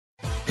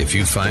If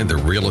you find the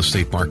real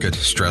estate market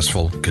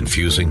stressful,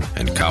 confusing,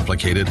 and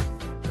complicated,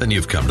 then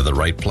you've come to the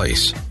right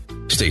place.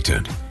 Stay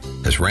tuned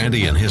as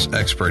Randy and his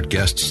expert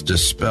guests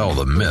dispel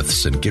the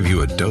myths and give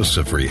you a dose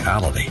of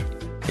reality.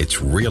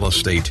 It's Real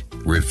Estate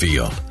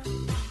Revealed.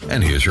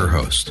 And here's your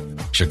host,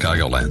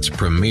 Chicagoland's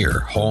premier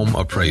home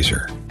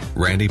appraiser,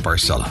 Randy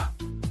Barcella.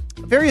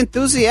 A very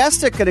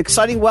enthusiastic and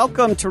exciting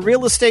welcome to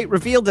Real Estate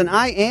Revealed, and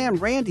I am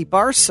Randy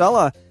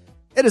Barcella.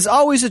 It is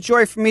always a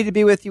joy for me to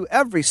be with you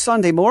every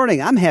Sunday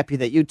morning. I'm happy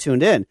that you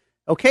tuned in.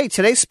 Okay,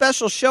 today's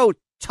special show,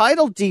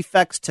 Title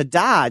Defects to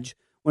Dodge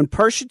when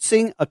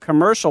Purchasing a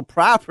Commercial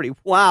Property.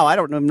 Wow, I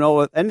don't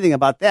know anything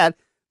about that,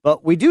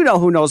 but we do know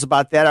who knows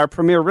about that, our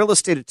premier real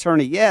estate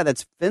attorney. Yeah,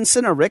 that's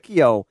Vincent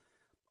Arricchio.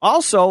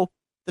 Also,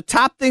 the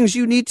top things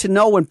you need to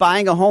know when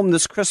buying a home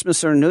this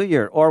Christmas or New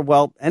Year, or,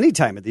 well, any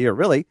time of the year,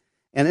 really.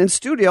 And in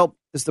studio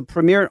is the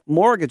premier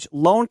mortgage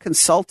loan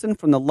consultant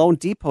from the Loan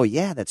Depot.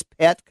 Yeah, that's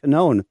Pat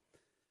Cannone.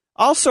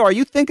 Also, are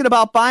you thinking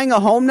about buying a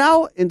home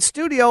now? In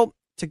studio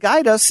to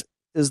guide us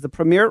is the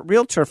premier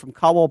realtor from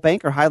Caldwell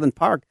Banker Highland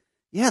Park.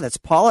 Yeah, that's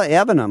Paula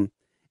Avenham.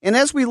 And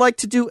as we like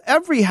to do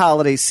every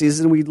holiday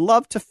season, we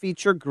love to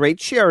feature great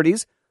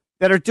charities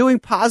that are doing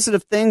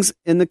positive things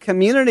in the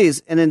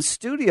communities. And in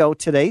studio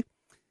today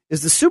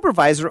is the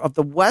supervisor of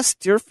the West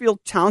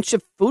Deerfield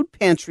Township Food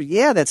Pantry.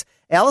 Yeah, that's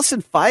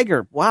Allison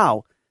Feiger.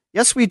 Wow.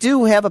 Yes, we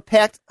do have a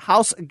packed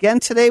house again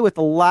today with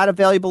a lot of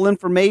valuable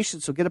information.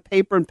 So get a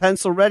paper and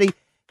pencil ready.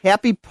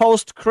 Happy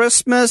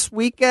post-Christmas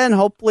weekend.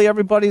 Hopefully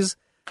everybody's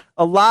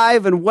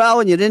alive and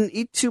well and you didn't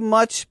eat too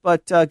much.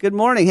 But good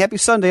morning. Happy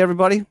Sunday,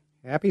 everybody.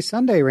 Happy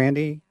Sunday,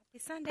 Randy. Happy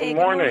Sunday. Good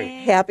morning.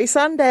 Happy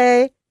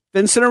Sunday.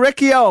 Vincent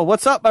Arricchio,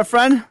 what's up, my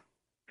friend?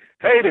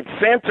 Hey, did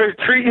Santa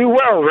treat you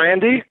well,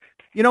 Randy?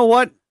 You know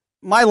what?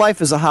 My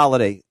life is a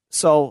holiday.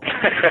 So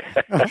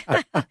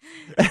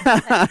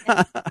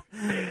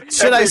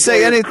should I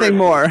say anything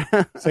more?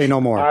 Say no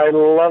more. I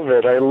love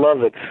it. I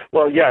love it.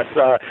 Well, yes,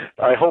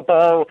 I hope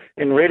all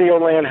in Radio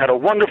Land had a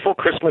wonderful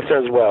Christmas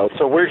as well.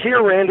 So we're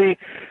here, Randy,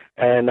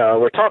 and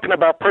we're talking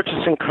about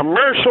purchasing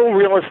commercial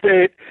real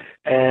estate.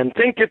 And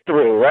think it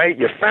through, right?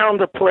 You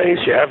found a place,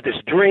 you have this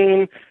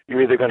dream,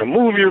 you're either going to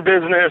move your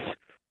business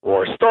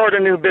or start a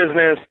new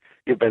business.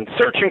 You've been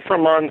searching for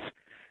months,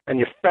 and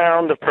you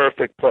found the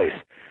perfect place.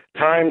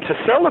 Time to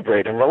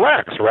celebrate and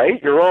relax,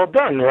 right? You're all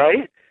done,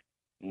 right?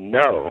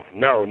 No,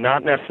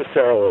 not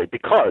necessarily,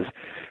 because,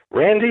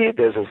 Randy,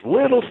 there's this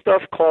little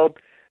stuff called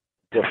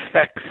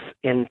defects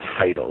in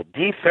title.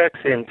 Defects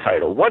in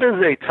title. What is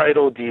a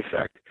title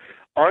defect?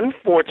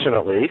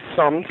 Unfortunately,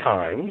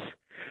 sometimes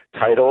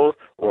title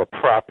or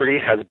property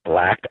has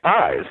black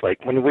eyes.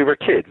 Like when we were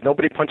kids,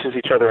 nobody punches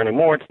each other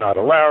anymore. It's not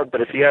allowed. But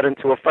if you got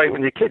into a fight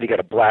when you're a kid, you got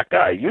a black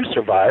eye. You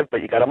survived,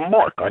 but you got a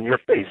mark on your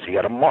face. You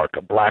got a mark,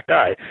 a black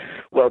eye.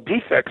 Well,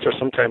 defects are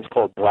sometimes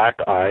called black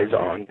eyes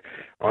on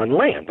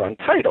land, on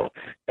title.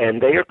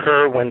 And they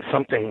occur when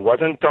something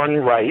wasn't done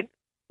right,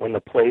 when the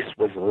place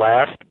was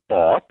last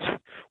bought,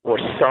 or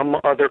some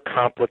other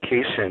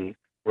complication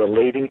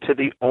relating to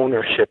the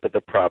ownership of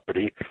the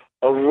property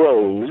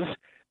arose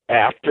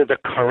after the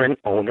current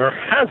owner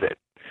has it.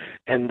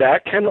 And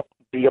that can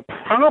be a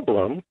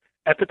problem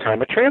at the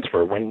time of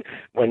transfer when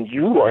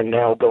you are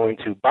now going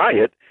to buy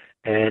it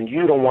and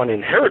you don't want to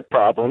inherit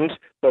problems,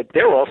 but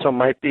there also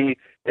might be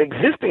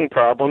existing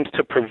problems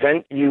to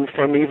prevent you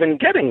from even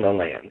getting the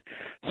land.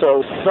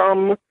 So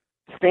some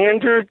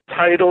standard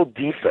title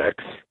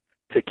defects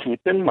to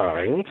keep in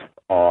mind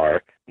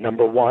are,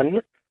 number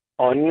one,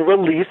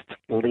 unreleased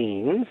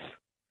liens.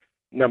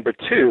 Number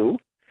two,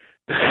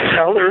 the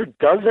seller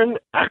doesn't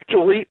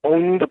actually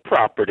own the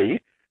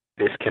property.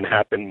 This can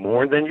happen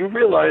more than you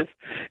realize.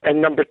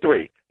 And number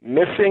three,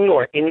 missing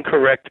or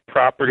incorrect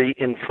property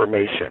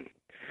information.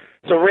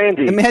 So,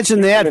 Randy.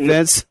 Imagine that,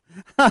 Vince.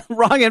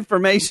 Wrong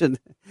information.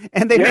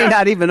 And they may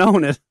not even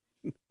own it.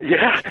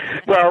 Yeah.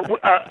 Well,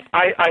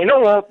 I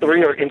know all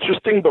three are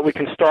interesting, but we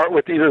can start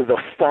with either the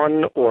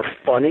fun or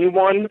funny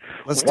one.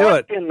 Let's do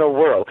it. What in the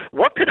world?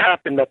 What could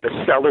happen that the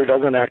seller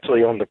doesn't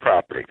actually own the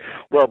property?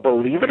 Well,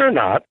 believe it or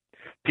not,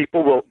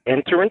 people will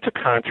enter into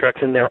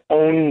contracts in their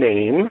own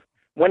name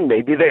when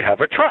maybe they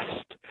have a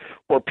trust.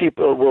 Or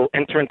people will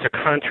enter into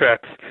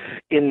contracts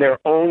in their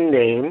own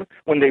name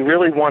when they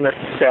really want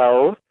to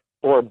sell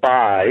or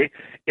buy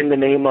in the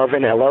name of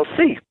an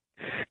LLC.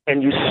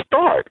 And you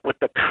start with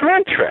the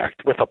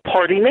contract with a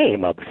party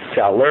name, a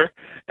seller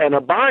and a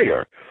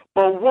buyer.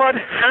 But what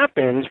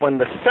happens when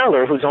the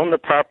seller, who's owned the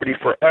property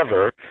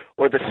forever,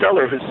 or the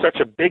seller who's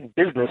such a big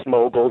business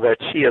mogul that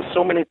she has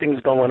so many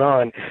things going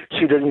on,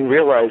 she didn't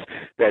realize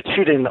that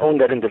she didn't own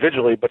that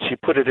individually, but she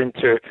put it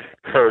into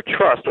her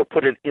trust or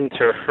put it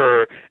into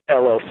her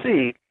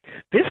LLC?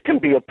 This can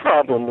be a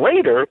problem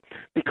later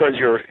because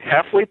you're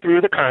halfway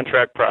through the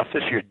contract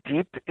process, you're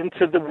deep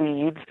into the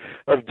weeds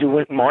of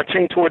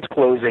marching towards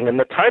closing, and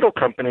the title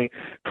company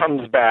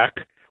comes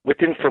back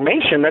with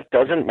information that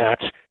doesn't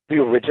match the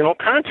original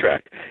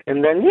contract.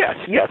 And then,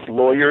 yes,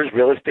 lawyers,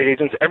 real estate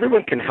agents,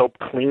 everyone can help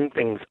clean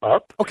things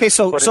up. Okay,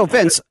 so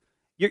Vince,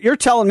 you're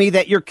telling me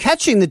that you're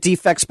catching the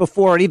defects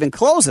before it even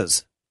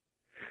closes.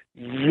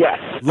 Yes.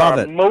 Love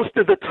it. Most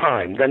of the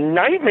time. The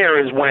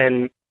nightmare is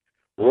when,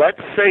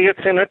 let's say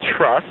it's in a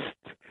trust,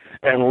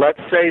 and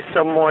let's say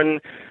someone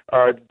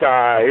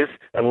dies,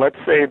 and let's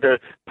say the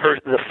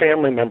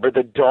family member,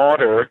 the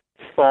daughter,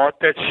 thought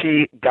that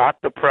she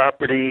got the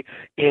property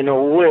in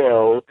a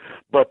will,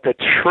 but the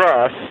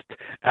trust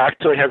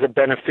actually has a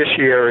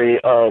beneficiary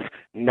of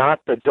not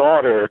the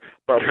daughter,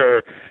 but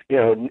her,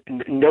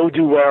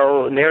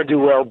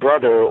 ne'er-do-well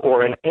brother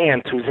or an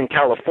aunt who's in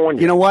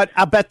California. You know what?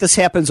 I bet this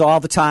happens all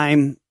the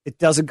time. It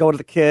doesn't go to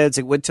the kids.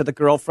 It went to the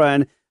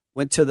girlfriend,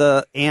 went to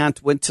the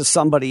aunt, went to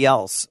somebody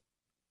else.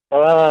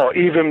 Oh,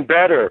 even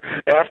better.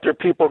 After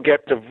people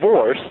get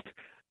divorced,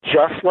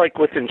 just like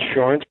with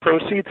insurance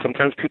proceeds,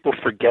 sometimes people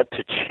forget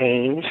to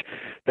change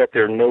that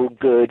they're no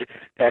good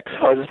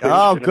ex-husbands.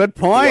 Oh, good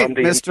point,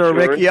 Mr.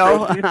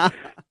 Riccio.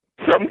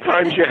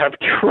 Sometimes you have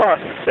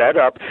trusts set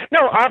up.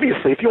 Now,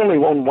 obviously, if you only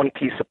own one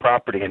piece of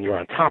property and you're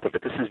on top of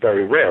it, this is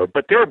very rare.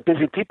 But there are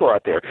busy people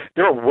out there.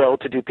 There are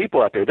well-to-do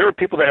people out there. There are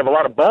people that have a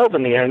lot of balls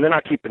in the air and they're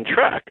not keeping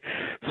track.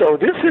 So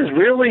this is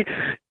really,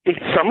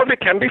 some of it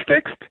can be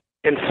fixed.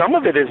 And some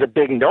of it is a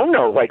big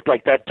no-no, like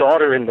that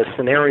daughter in the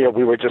scenario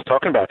we were just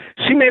talking about.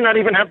 She may not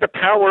even have the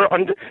power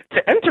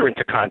to enter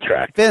into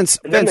contract. Vince,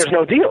 then there's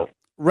no deal.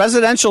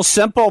 Residential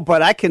simple,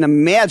 but I can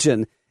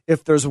imagine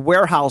if there's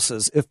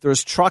warehouses, if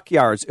there's truck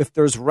yards, if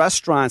there's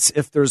restaurants,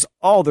 if there's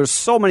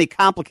so many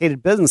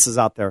complicated businesses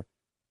out there.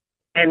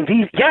 And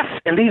these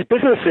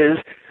businesses,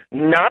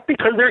 not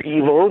because they're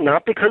evil,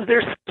 not because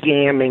they're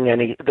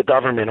scamming the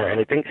government or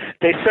anything.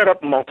 They set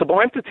up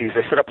multiple entities.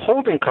 They set up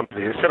holding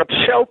companies. They set up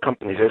shell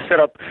companies. They set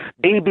up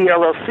baby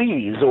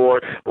LLCs, or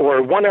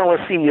one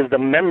LLC is the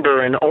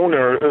member and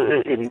owner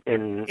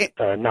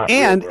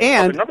and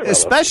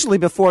especially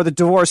before the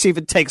divorce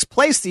even takes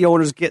place, the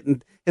owner's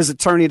getting his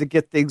attorney to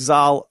get things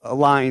all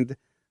aligned.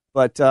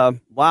 But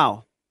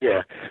wow.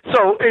 Yeah.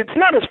 So it's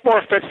not as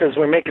far-fetched as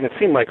we're making it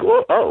seem like,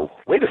 oh,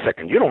 wait a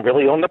second, you don't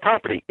really own the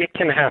property. It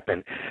can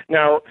happen.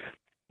 Now,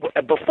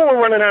 before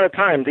running out of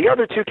time, the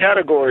other two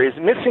categories,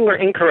 missing or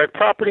incorrect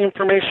property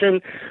information,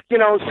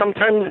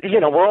 sometimes,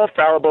 we're all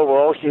fallible,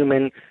 we're all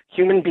human.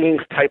 Human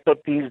beings type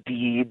up these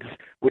deeds,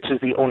 which is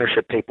the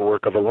ownership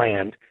paperwork of a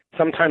land.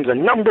 Sometimes a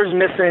number's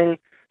missing.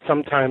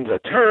 Sometimes a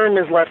term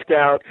is left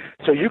out.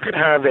 So you could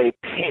have a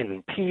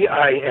PIN,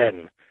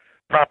 P-I-N,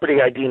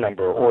 property ID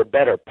number, or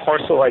better,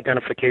 parcel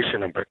identification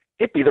number.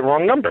 It'd be the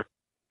wrong number.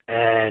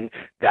 And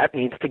that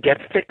needs to get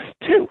fixed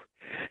too.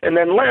 And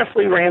then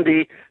lastly,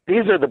 Randy,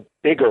 these are the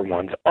bigger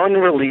ones,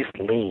 unreleased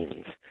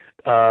liens.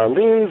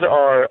 Liens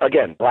are,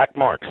 again, black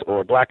marks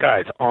or black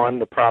eyes on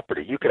the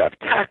property. You could have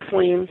tax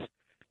liens.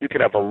 You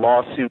could have a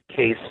lawsuit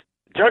case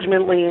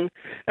judgment lien.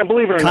 And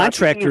believe it or not,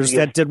 contractors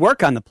that did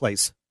work on the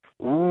place.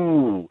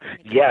 Ooh,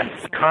 yes,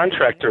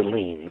 contractor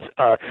liens.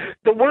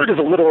 The word is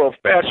a little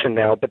old-fashioned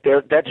now, but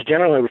that's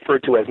generally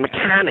referred to as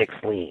mechanics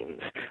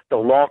liens. The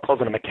law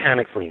calls it a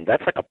mechanics lien.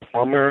 That's like a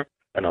plumber,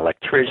 an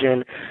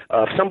electrician.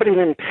 If somebody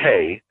didn't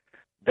pay,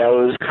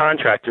 those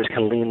contractors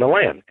can lien the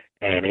land,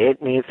 and it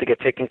needs to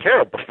get taken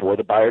care of before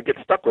the buyer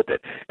gets stuck with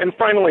it. And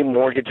finally,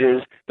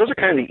 mortgages. Those are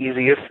kind of the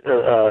easiest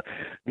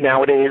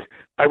nowadays.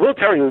 I will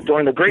tell you,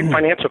 during the great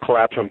financial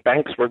collapse when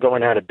banks were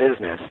going out of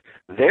business,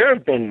 there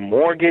have been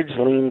mortgage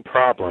lien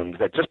problems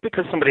that just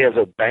because somebody has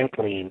a bank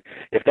lien,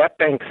 if that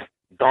bank's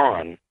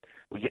gone,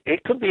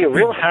 it could be a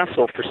real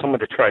hassle for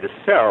someone to try to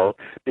sell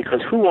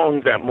because who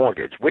owns that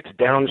mortgage? Which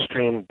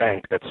downstream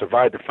bank that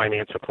survived the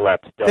financial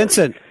collapse does?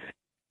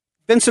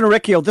 Vincent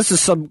Riccio, this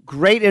is some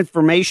great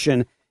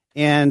information,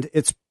 and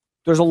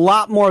there's a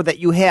lot more that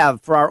you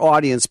have for our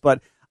audience, but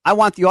I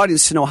want the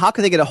audience to know, how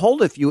can they get a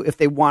hold of you if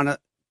they want to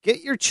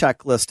get your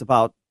checklist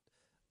about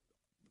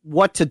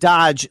what to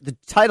dodge, the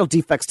title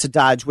defects to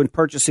dodge when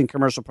purchasing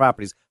commercial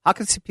properties? How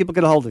can people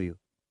get a hold of you?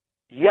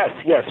 Yes,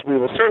 we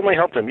will certainly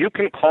help them. You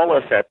can call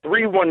us at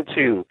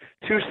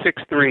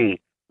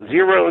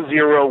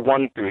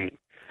 312-263-0013.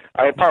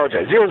 I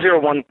apologize,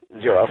 0010.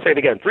 I'll say it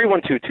again,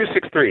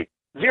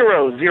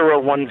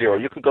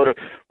 312-263-0010. You can go to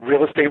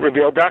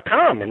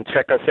realestatereveal.com and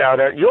check us out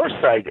at your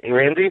site,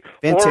 Randy.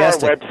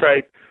 Fantastic. Or our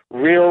website,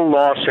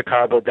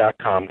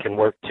 reallawchicago.com can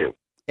work too.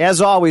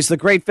 As always, the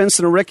great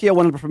Vincent Riccio,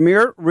 one of the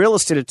premier real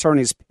estate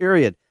attorneys,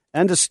 period.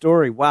 End of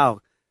story. Wow.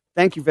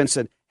 Thank you,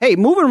 Vincent. Hey,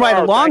 moving right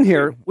along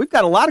here, we've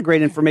got a lot of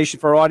great information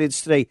for our audience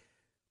today.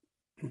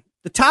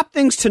 The top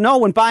things to know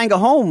when buying a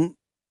home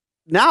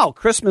now,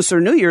 Christmas or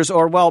New Year's,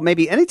 or,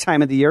 maybe any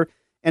time of the year.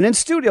 And in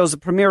studio is the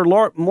premier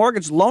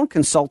mortgage loan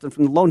consultant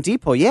from the Loan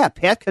Depot. Yeah,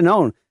 Pat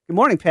Cannone. Good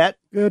morning, Pat.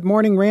 Good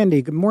morning,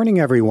 Randy. Good morning,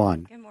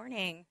 everyone. Good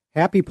morning.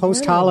 Happy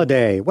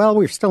post-holiday. Well,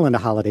 we're still in the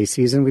holiday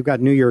season. We've got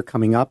New Year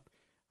coming up.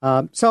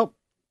 So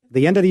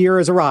the end of the year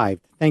has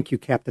arrived. Thank you,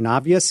 Captain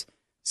Obvious.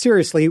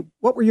 Seriously,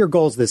 what were your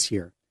goals this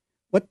year?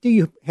 What do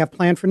you have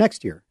planned for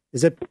next year?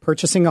 Is it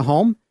purchasing a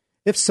home?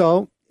 If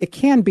so, it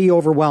can be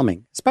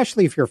overwhelming,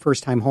 especially if you're a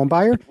first-time home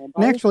buyer,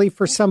 and actually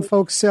for some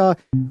folks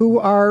who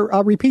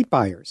are repeat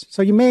buyers.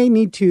 So you may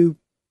need to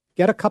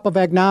get a cup of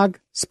eggnog,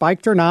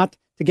 spiked or not,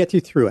 to get you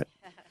through it.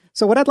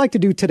 So what I'd like to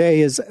do today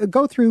is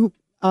go through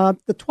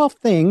the 12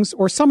 things,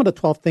 or some of the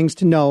 12 things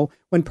to know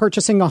when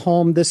purchasing a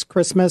home this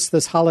Christmas,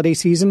 this holiday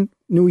season,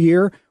 New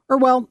Year, or,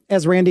 well,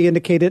 as Randy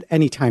indicated,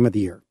 any time of the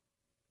year.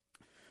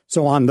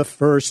 So on the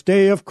first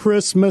day of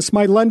Christmas,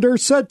 my lender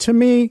said to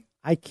me,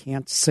 I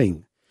can't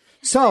sing.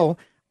 So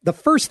the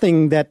first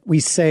thing that we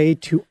say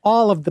to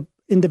all of the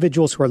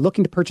individuals who are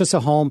looking to purchase a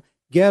home,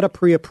 get a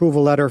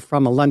pre-approval letter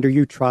from a lender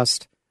you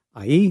trust,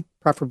 i.e.,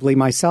 preferably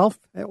myself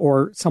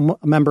or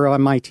a member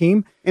on my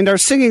team. And our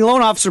singing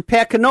loan officer,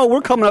 Pat Cano,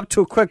 we're coming up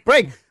to a quick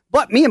break.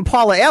 But me and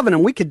Paula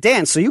Avenham, we could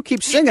dance. So you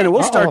keep singing and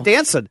we'll start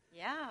dancing.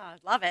 Yeah,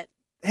 love it.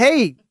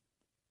 Hey,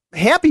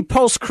 happy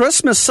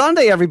post-Christmas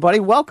Sunday, everybody.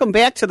 Welcome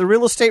back to the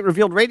Real Estate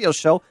Revealed radio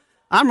show.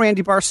 I'm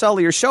Randy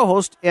Barcella, your show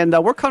host, and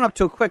we're coming up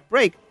to a quick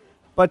break.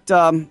 But,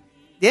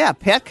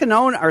 Pat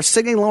Cano, our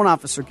singing loan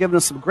officer, giving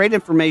us some great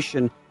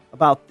information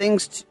about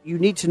things you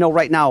need to know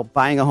right now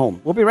buying a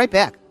home. We'll be right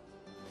back.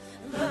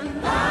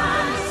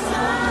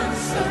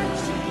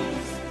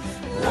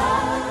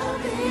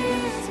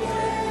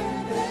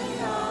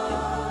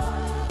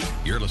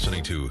 You're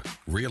listening to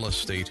Real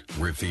Estate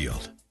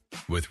Revealed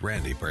with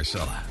Randy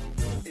Barcella.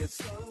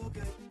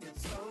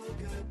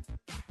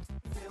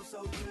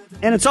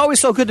 And it's always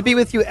so good to be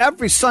with you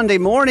every Sunday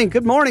morning.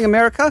 Good morning,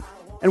 America,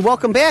 and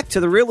welcome back to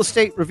the Real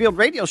Estate Revealed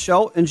radio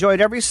show. Enjoy it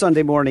every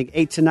Sunday morning,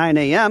 8 to 9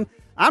 a.m.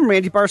 I'm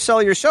Randy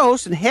Barcella, your show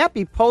host, and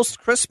happy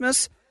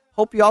post-Christmas.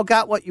 Hope you all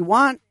got what you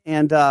want,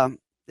 and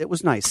it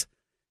was nice.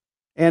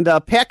 And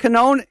Pat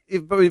Cano,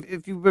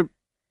 if you were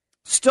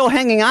still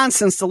hanging on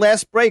since the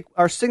last break,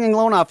 our singing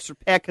loan officer,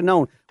 Pat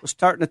Cano, was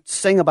starting to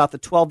sing about the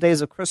 12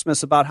 days of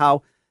Christmas, about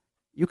how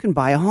you can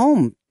buy a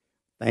home.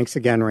 Thanks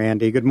again,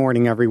 Randy. Good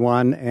morning,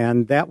 everyone.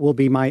 And that will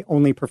be my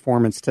only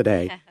performance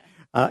today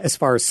as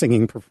far as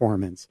singing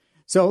performance.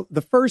 So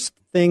the first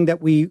thing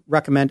that we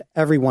recommend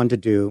everyone to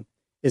do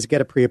is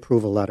get a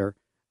pre-approval letter.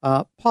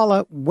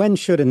 Paula, when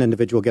should an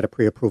individual get a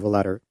pre-approval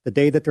letter? The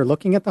day that they're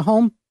looking at the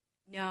home?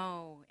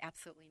 No,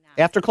 absolutely not.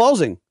 After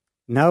closing?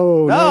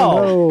 No.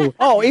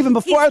 Oh, even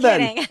before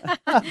then?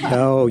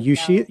 No, you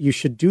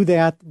should do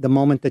that the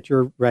moment that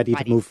you're ready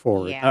to move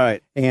forward. Yeah. All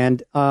right.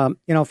 And,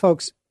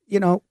 folks,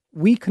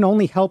 we can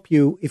only help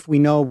you if we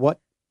know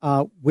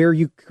where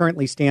you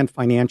currently stand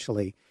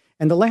financially.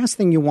 And the last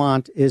thing you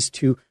want is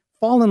to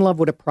fall in love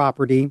with a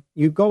property.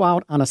 You go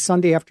out on a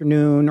Sunday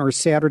afternoon or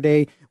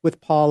Saturday with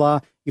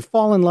Paula. You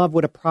fall in love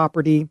with a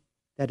property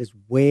that is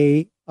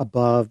way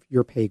above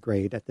your pay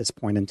grade at this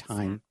point in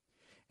time.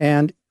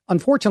 And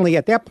unfortunately,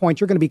 at that point,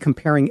 you're going to be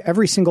comparing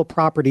every single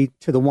property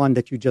to the one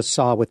that you just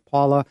saw with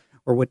Paula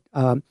or with.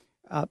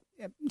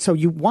 So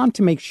you want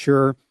to make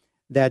sure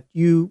that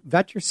you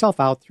vet yourself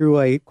out through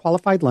a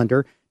qualified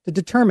lender to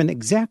determine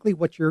exactly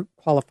what you're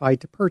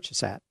qualified to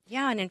purchase at.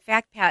 Yeah, and in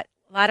fact, Pat,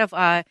 a lot of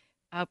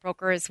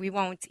brokers, we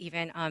won't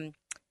even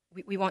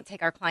we won't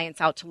take our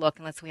clients out to look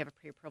unless we have a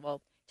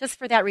pre-approval. Just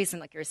for that reason,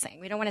 like you're saying,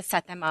 we don't want to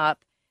set them up,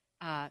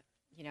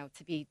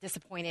 to be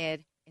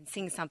disappointed in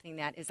seeing something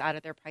that is out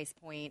of their price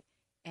point,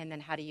 and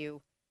then how do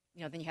you,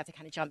 then you have to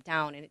kind of jump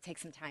down, and it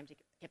takes some time to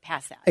get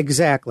past that.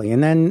 Exactly,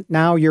 and then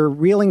now you're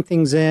reeling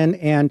things in,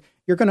 and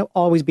you're going to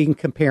always be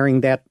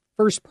comparing that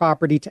first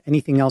property to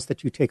anything else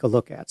that you take a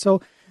look at.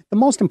 So the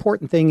most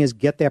important thing is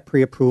get that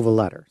pre-approval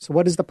letter. So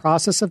what is the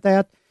process of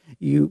that?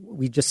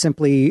 We just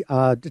simply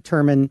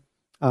determine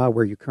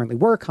where you currently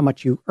work, how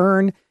much you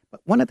earn.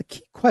 But one of the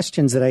key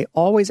questions that I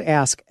always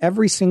ask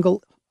every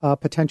single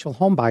potential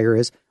home buyer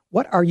is,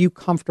 what are you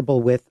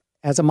comfortable with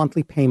as a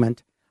monthly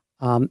payment,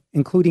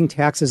 including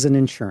taxes and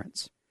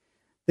insurance?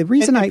 The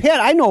reason Pat,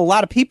 I know a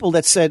lot of people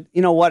that said,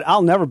 you know what,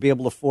 I'll never be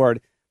able to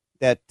afford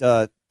that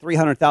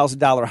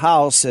 $300,000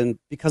 house, and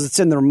because it's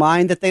in their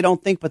mind that they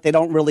don't think, but they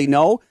don't really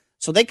know.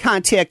 So they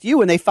contact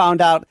you and they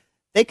found out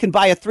they can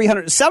buy a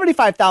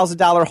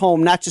 $375,000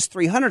 home, not just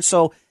 $300,000.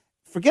 So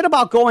forget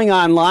about going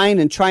online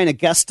and trying to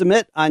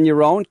guesstimate on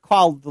your own.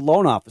 Call the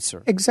loan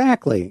officer.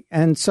 Exactly.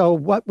 And so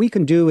what we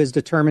can do is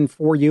determine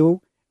for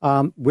you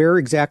where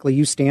exactly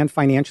you stand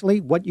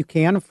financially, what you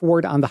can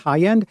afford on the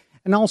high end,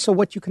 and also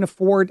what you can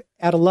afford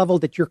at a level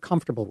that you're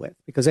comfortable with.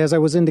 Because as I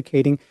was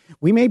indicating,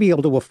 we may be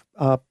able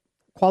to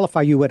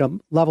qualify you at a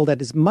level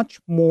that is much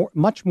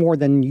more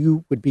than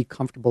you would be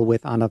comfortable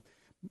with on a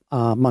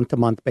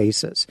month-to-month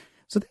basis.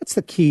 So that's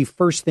the key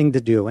first thing to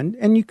do.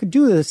 And you could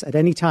do this at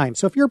any time.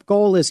 So if your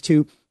goal is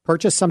to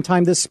purchase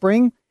sometime this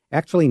spring,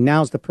 actually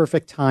now's the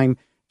perfect time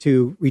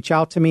to reach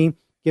out to me,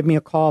 give me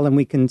a call, and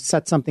we can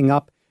set something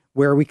up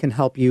where we can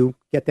help you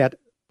get that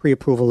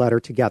pre-approval letter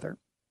together.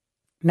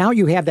 Now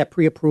you have that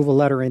pre-approval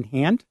letter in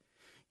hand.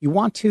 You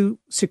want to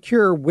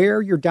secure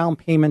where your down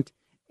payment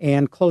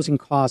and closing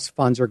costs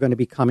funds are going to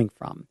be coming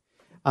from.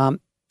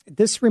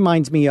 This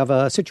reminds me of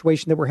a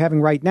situation that we're having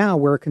right now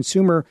where a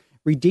consumer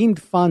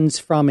redeemed funds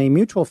from a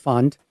mutual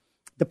fund,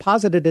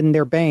 deposited in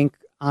their bank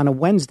on a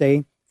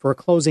Wednesday for a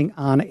closing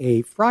on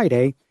a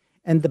Friday,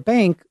 and the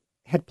bank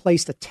had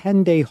placed a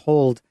 10-day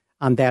hold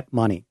on that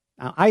money.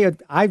 Now,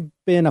 I've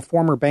been a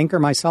former banker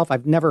myself.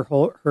 I've never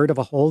heard of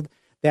a hold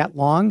that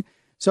long.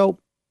 So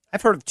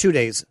I've heard of 2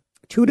 days.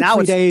 2 to now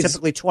 3 days. It's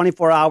typically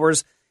 24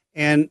 hours,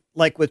 And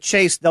like with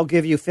Chase, they'll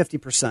give you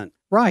 50%.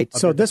 Right.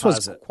 So this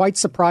was quite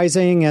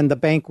surprising, and the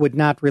bank would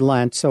not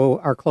relent. So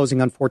our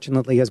closing,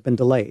 unfortunately, has been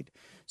delayed.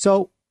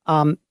 So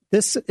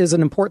this is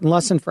an important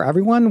lesson for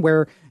everyone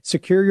where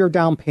secure your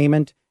down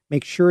payment.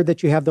 Make sure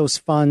that you have those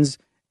funds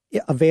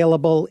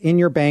available in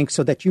your bank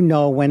so that you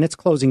know when it's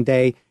closing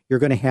day, you're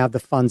going to have the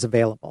funds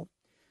available.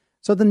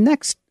 So the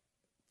next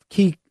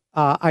key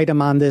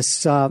item on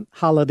this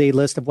holiday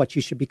list of what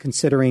you should be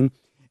considering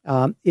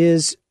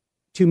is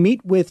to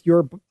meet with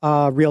your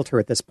realtor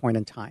at this point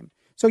in time.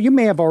 So you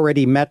may have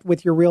already met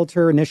with your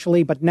realtor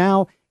initially, but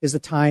now is the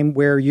time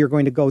where you're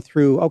going to go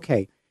through,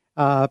 okay,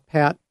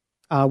 Pat,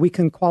 we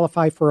can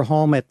qualify for a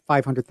home at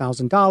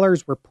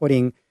 $500,000. We're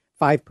putting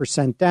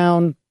 5%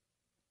 down,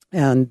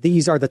 and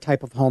these are the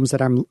type of homes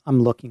that I'm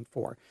looking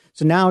for.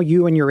 So now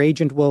you and your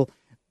agent will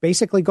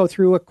basically go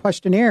through a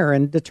questionnaire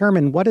and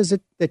determine what is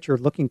it that you're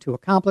looking to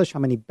accomplish, how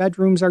many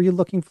bedrooms are you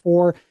looking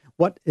for,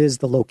 what is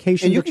the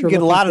location and you that you're can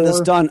get looking a lot for. of this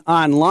done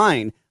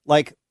online.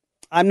 Like,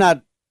 I'm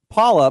not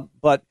Paula,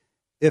 but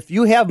if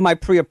you have my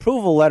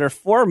pre-approval letter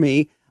for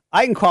me,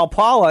 I can call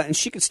Paula and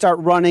she can start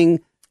running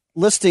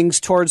listings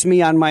towards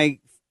me on my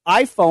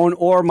iPhone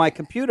or my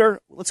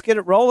computer. Let's get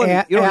it rolling.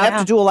 You don't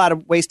have to do a lot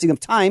of wasting of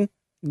time.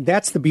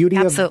 That's the beauty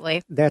that's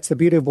the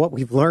beauty of what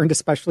we've learned,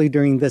 especially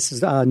during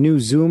this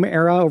new Zoom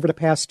era over the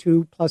past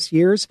 2+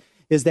 years,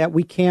 is that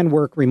we can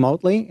work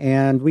remotely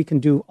and we can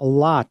do a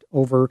lot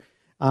over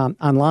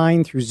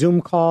online through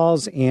Zoom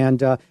calls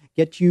and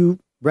get you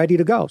ready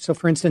to go. So,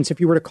 for instance, if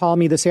you were to call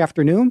me this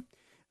afternoon,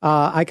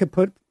 I could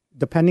put,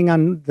 depending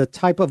on the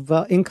type of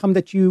income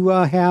that you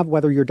have,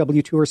 whether you're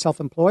W-2 or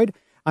self-employed,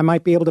 I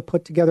might be able to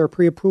put together a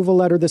pre-approval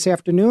letter this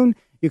afternoon.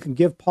 You can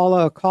give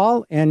Paula a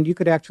call, and you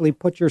could actually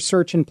put your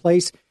search in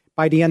place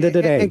by the end of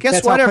the day. And guess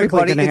That's what, how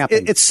quickly everybody?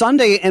 It's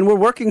Sunday, and we're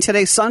working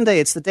today Sunday.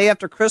 It's the day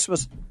after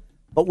Christmas,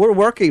 but we're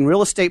working.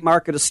 Real estate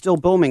market is still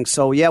booming,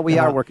 so yeah, we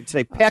are working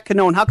today. Pat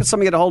Cannone, how can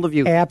somebody get a hold of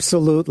you?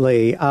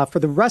 Absolutely. For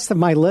the rest of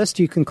my list,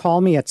 you can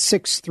call me at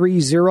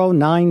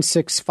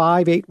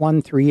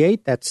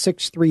 630-965-8138. That's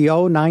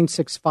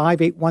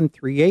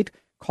 630-965-8138.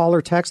 Call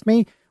or text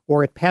me,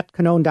 or at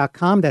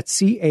patcannone.com.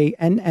 That's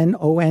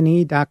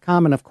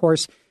CANNONE.com. And, of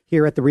course,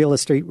 here at the Real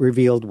Estate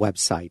Revealed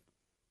website.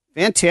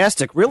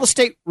 Fantastic.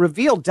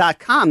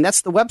 RealEstateRevealed.com.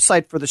 That's the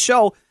website for the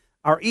show.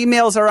 Our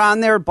emails are on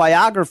there,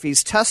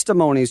 biographies,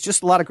 testimonies,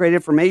 just a lot of great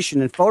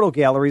information and photo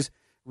galleries.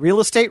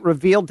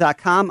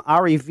 RealEstateRevealed.com,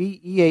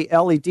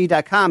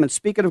 RevealED.com. And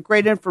speaking of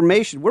great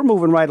information, we're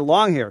moving right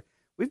along here.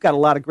 We've got a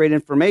lot of great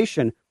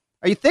information.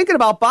 Are you thinking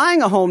about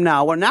buying a home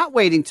now? We're not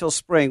waiting till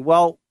spring.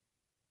 Well,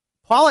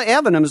 Paula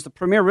Avenham is the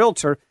premier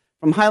realtor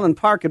from Highland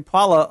Park. And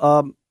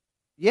Paula,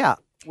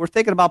 we're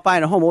thinking about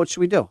buying a home. What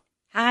should we do?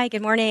 Hi,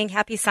 good morning.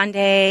 Happy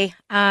Sunday.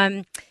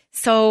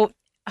 So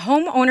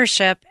home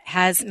ownership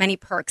has many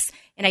perks.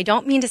 And I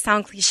don't mean to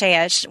sound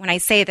cliche-ish when I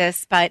say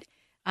this, but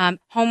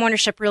home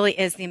ownership really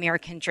is the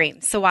American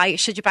dream. So why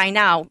should you buy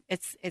now?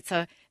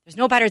 There's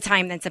no better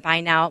time than to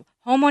buy now.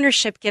 Home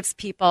ownership gives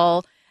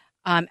people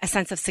a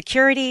sense of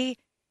security,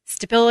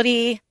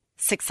 stability,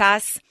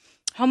 success.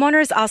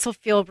 Homeowners also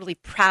feel really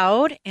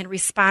proud and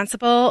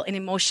responsible and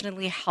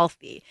emotionally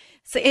healthy.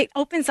 So it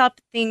opens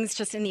up things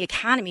just in the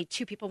economy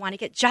too. People want to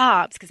get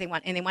jobs because they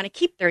want to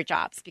keep their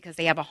jobs because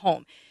they have a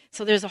home.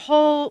 So there's a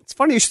whole. It's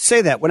funny you should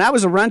say that. When I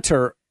was a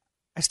renter,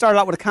 I started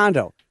out with a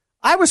condo.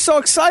 I was so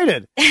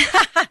excited.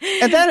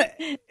 And then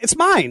it's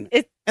mine.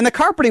 And the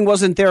carpeting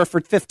wasn't there for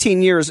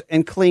 15 years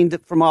and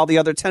cleaned from all the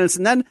other tenants.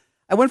 And then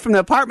I went from the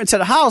apartment to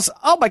the house.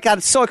 Oh my God,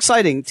 it's so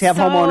exciting to have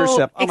home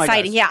ownership. Oh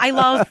exciting. Yeah, I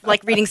love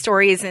reading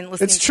stories and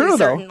listening to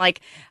certain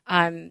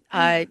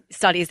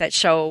studies that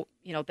show,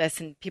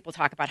 this, and people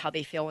talk about how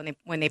they feel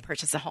when they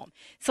purchase a home.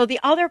 So the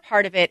other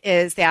part of it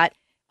is that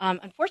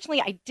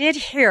unfortunately I did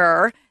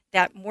hear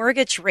that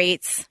mortgage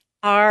rates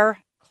are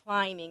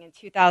climbing in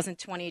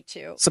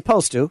 2022.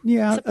 Supposed to.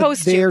 Yeah,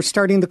 they're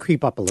starting to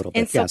creep up a little bit.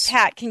 And so, yes.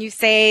 Pat, can you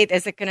say,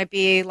 is it going to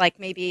be like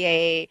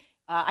maybe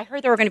I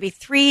heard there were going to be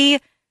 3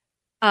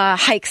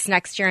 hikes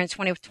next year in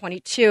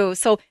 2022.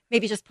 So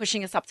maybe just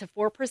pushing us up to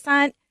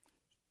 4%?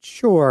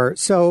 Sure.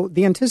 So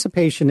the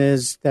anticipation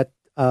is that,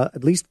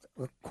 at least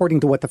according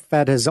to what the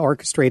Fed has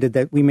orchestrated,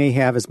 that we may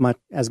have as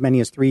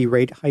many as 3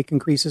 rate hike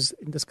increases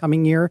in this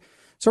coming year.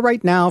 So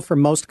right now, for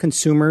most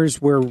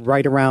consumers, we're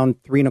right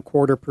around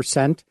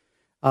 3.25%,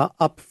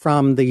 up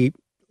from the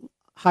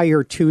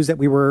higher 2s that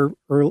we were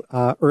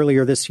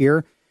earlier this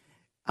year.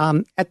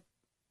 At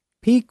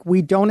peak,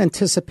 we don't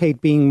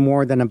anticipate being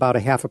more than about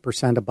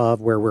 0.5%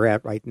 above where we're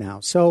at right now.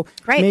 So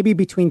maybe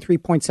between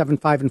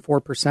 3.75 and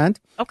 4%.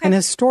 Okay. And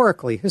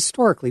historically, we're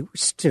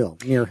still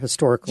near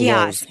historical lows.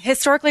 Yes,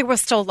 historically we're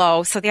still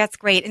low, so that's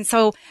great. And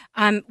so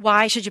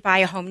why should you buy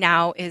a home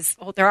now is,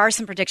 there are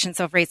some predictions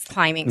of rates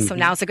climbing, so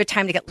now's a good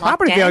time to get locked in.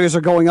 Property values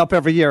are going up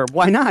every year.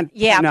 Why not?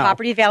 Yeah,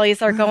 property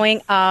values are going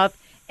up.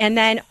 And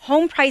then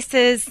home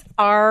prices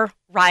are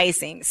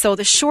rising. So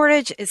the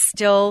shortage is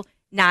still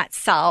not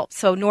solved,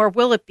 so nor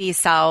will it be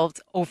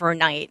solved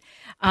overnight.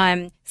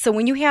 So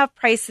when you have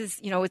prices,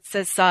 it's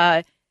this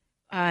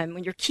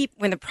when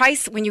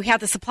you have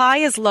the supply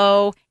is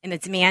low and the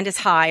demand is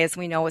high, as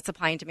we know with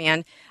supply and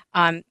demand,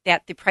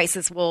 that the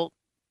prices will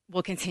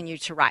continue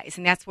to rise.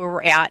 And that's where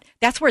we're at.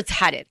 That's where it's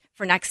headed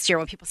for next year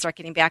when people start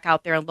getting back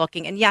out there and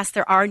looking. And yes,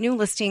 there are new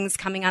listings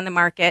coming on the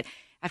market.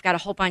 I've got a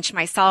whole bunch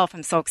myself.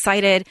 I'm so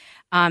excited.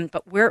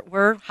 But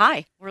we're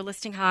high. We're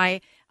listing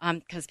high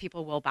because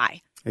people will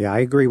buy. Yeah, I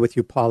agree with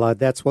you, Paula.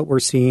 That's what we're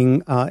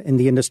seeing in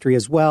the industry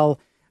as well.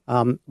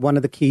 One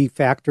of the key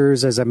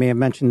factors, as I may have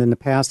mentioned in the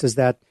past, is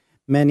that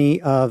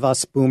many of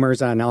us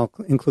boomers, and I'll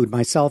include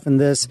myself in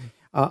this,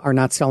 are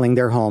not selling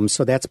their homes.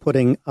 So that's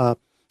putting a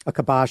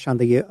kibosh on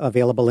the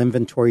available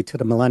inventory to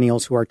the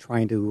millennials who are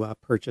trying to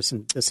purchase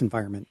in this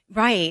environment.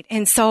 Right.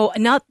 And so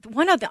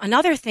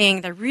another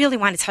thing that I really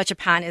want to touch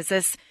upon is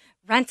this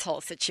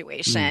rental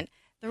situation.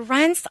 The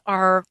rents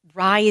are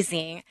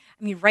rising.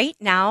 I mean, right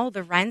now,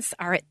 the rents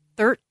are at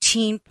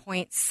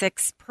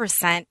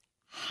 13.6%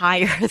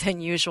 higher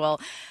than usual.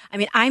 I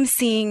mean, I'm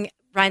seeing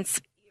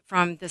rents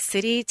from the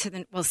city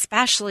to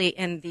especially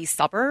in the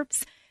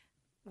suburbs,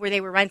 where they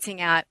were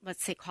renting at,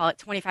 let's say, call it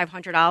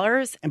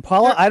 $2,500. And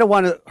Paula, I don't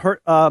want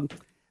to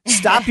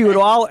stop you at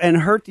all and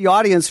hurt the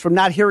audience from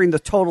not hearing the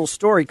total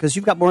story, because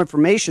you've got more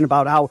information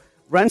about how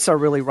rents are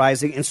really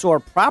rising, and so are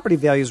property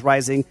values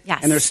rising. Yes.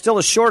 And there's still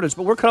a shortage.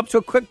 But we're coming up to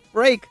a quick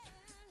break.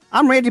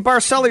 I'm Randy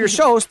Barcella, your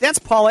show host. That's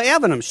Paula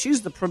Avenham.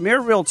 She's the premier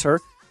realtor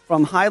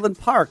from Highland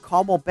Park,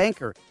 Coldwell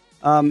Banker.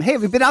 Hey,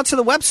 have you been out to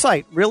the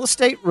website,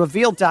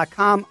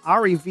 realestaterevealed.com,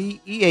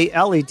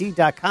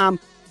 REVEALED.com?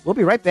 We'll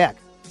be right back.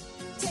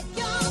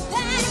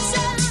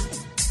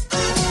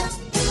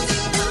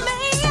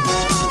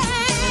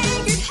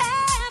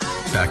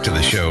 Back to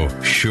the show,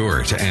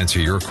 sure to answer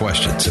your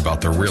questions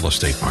about the real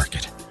estate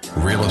market.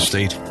 Real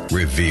Estate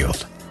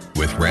Revealed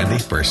with Randy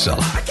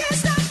Barcella.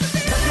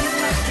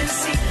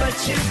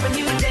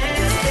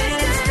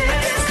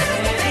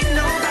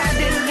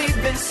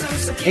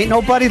 Ain't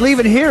nobody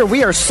leaving here.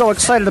 We are so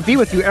excited to be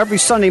with you every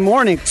Sunday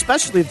morning,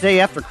 especially the day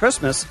after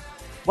Christmas.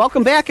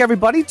 Welcome back,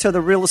 everybody, to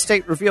the Real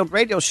Estate Revealed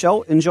radio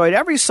show. Enjoyed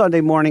every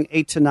Sunday morning,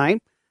 8 to 9.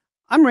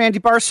 I'm Randy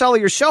Barcella,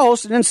 your show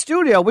host, and in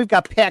studio, we've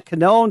got Pat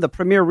Canone, the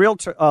premier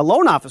realtor,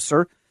 loan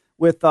officer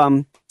with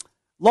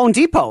Loan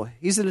Depot.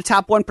 He's in the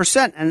top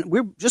 1%, and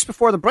we're just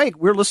before the break,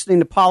 we're listening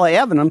to Paula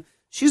Avenham.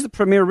 She's the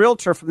premier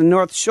realtor from the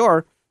North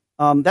Shore.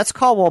 That's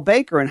Coldwell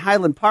Banker in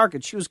Highland Park,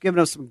 and she was giving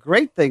us some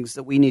great things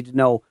that we need to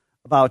know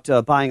about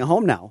buying a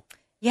home now.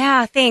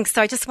 Yeah, thanks.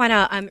 So I just want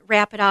to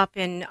wrap it up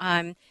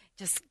and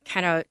just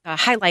kind of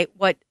highlight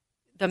what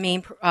the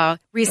main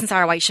reasons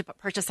are why you should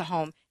purchase a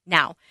home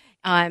now.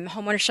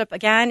 Homeownership,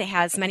 again,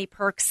 has many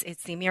perks.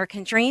 It's the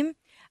American dream.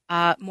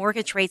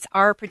 Mortgage rates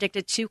are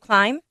predicted to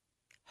climb.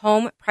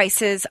 Home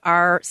prices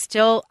are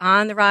still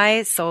on the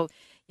rise. So,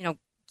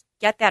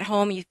 get that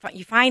home. You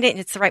find it and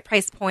it's the right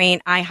price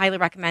point. I highly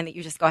recommend that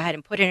you just go ahead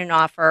and put in an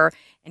offer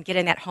and get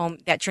in that home,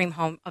 that dream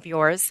home of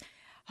yours.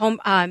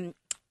 Home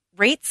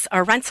rates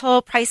or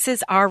rental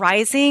prices are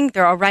rising.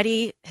 They're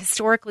already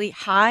historically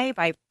high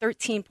by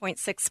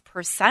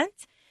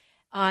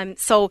 13.6%.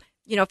 So,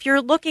 if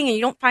you're looking and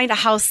you don't find a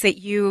house that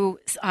you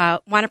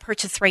want to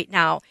purchase right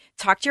now,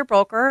 talk to your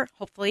broker,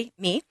 hopefully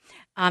me,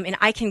 and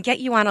I can get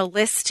you on a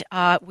list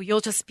where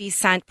you'll just be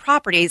sent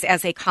properties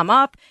as they come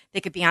up.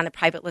 They could be on the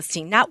private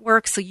listing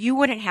network, so you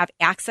wouldn't have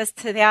access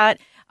to that.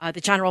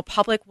 The general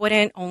public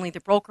wouldn't, only the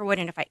broker would.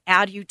 And if I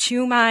add you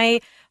to my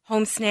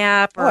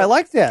HomeSnap, or I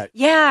like that.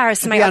 Yeah, or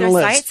some of my other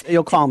sites,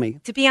 you'll call me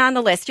to be on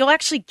the list. You'll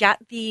actually get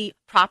the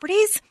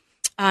properties,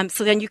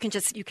 so then you can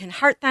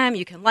heart them,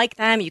 you can like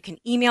them, you can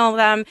email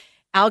them.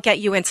 I'll get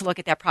you in to look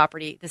at that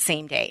property the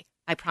same day.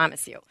 I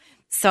promise you.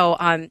 So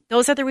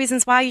those are the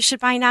reasons why you should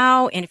buy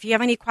now. And if you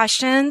have any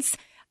questions,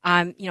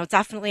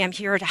 definitely I'm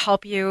here to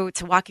help you,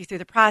 to walk you through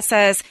the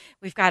process.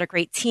 We've got a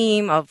great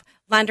team of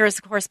lenders,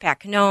 of course,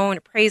 Pat Canone,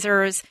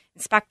 appraisers,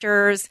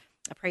 inspectors,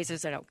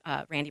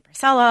 Randy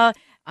Barcella,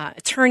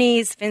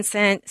 attorneys,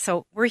 Vincent.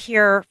 So we're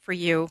here for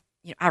you,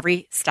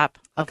 every step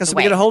of the way. How can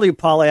we get a hold of you,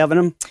 Paula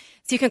Avenham?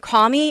 So you can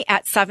call me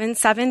at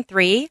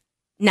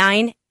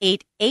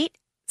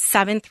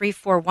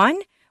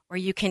 773-988-7341, or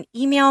you can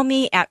email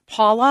me at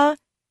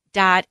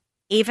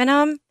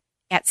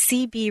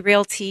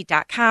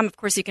paula.avenham@cbrealty.com. Of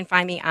course, you can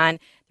find me on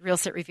the Real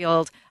Estate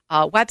Revealed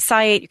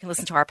website. You can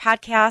listen to our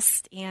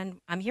podcast, and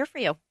I'm here for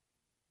you.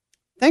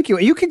 Thank you.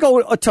 You can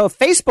go to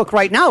Facebook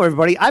right now,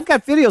 everybody. I've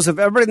got videos of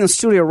everybody in the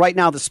studio right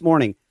now this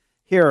morning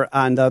here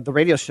on the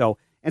radio show.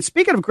 And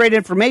speaking of great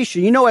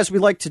information, as we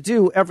like to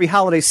do every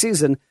holiday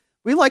season,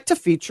 we like to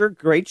feature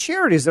great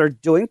charities that are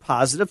doing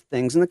positive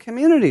things in the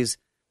communities.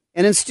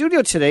 And in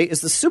studio today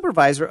is the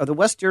supervisor of the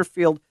West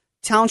Deerfield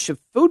Township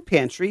Food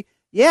Pantry.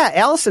 Yeah,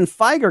 Allison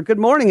Feiger. Good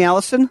morning,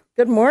 Allison.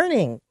 Good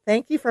morning.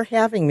 Thank you for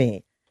having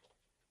me.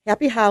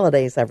 Happy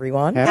holidays,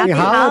 everyone. Happy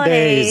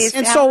holidays.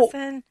 And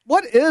Allison. So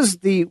what is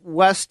the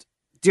West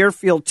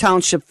Deerfield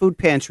Township Food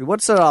Pantry?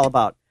 What's it all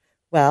about?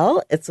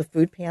 Well, it's a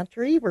food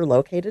pantry. We're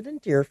located in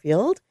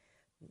Deerfield.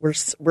 We're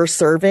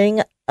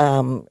serving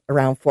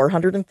around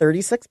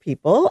 436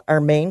 people. Our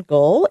main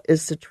goal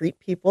is to treat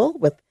people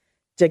with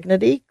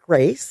dignity,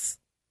 grace,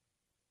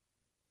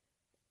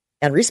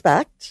 and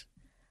respect.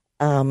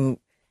 In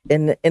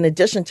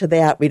addition to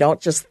that, we don't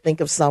just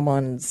think of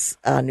someone's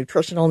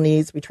nutritional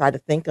needs. We try to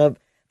think of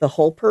the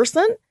whole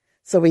person.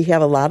 So we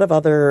have a lot of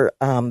other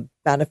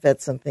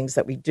benefits and things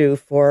that we do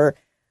for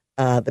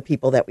the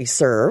people that we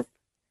serve.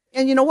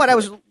 And you know what? I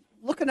was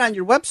looking on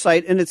your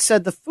website, and it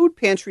said the food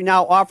pantry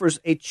now offers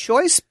a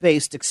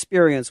choice-based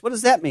experience. What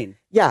does that mean?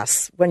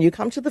 Yes. When you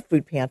come to the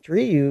food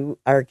pantry, you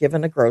are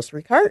given a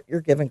grocery cart.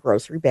 You're given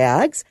grocery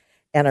bags,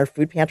 and our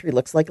food pantry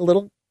looks like a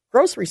little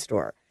grocery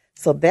store.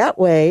 So that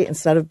way,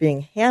 instead of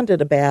being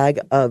handed a bag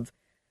of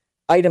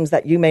items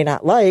that you may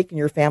not like and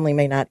your family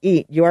may not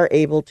eat, you are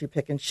able to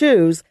pick and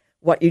choose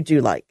what you do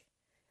like.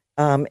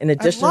 In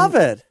addition, I love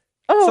it.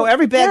 Oh, so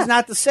every bag's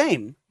not the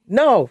same.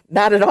 No,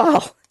 not at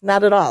all.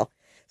 Not at all.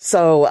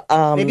 So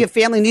maybe a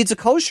family needs a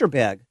kosher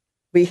bag.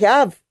 We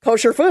have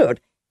kosher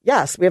food.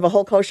 Yes, we have a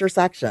whole kosher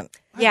section.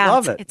 I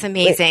love it. It's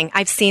amazing.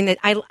 I've seen it.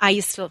 I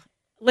used to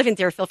live in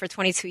Deerfield for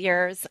 22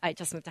 years. I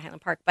just moved to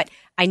Highland Park, but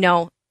I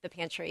know the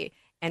pantry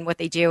and what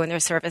they do and their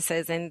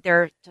services, and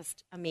they're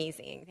just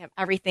amazing. They have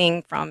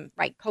everything from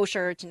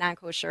kosher to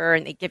non-kosher,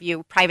 and they give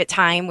you private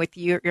time with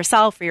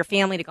yourself or your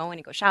family to go in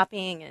and go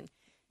shopping. And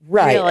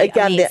really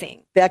again,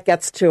 amazing. That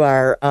gets to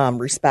our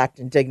respect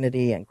and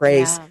dignity and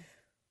grace. Yeah.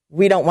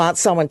 We don't want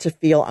someone to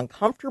feel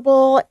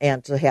uncomfortable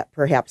and to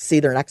perhaps see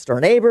their next door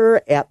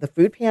neighbor at the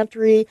food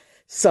pantry.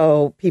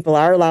 So people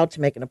are allowed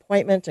to make an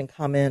appointment and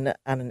come in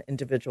on an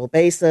individual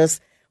basis.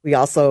 We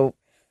also,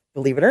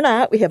 believe it or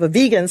not, we have a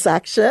vegan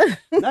section.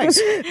 Nice.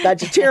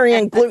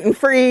 Vegetarian,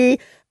 gluten-free,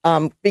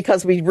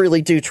 because we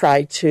really do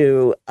try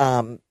to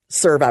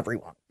serve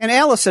everyone. And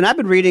Allison, I've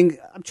been reading,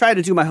 I'm trying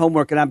to do my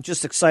homework, and I'm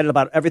just excited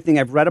about everything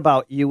I've read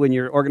about you and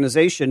your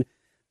organization.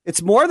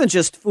 It's more than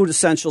just food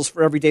essentials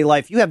for everyday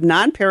life. You have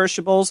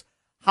non-perishables,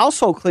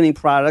 household cleaning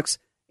products,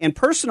 and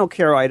personal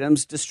care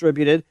items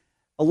distributed,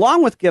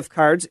 along with gift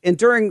cards. And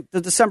during the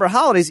December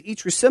holidays,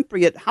 each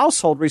recipient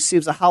household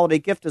receives a holiday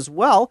gift as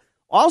well.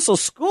 Also,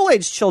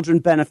 school-age children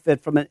benefit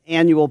from an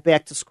annual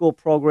back-to-school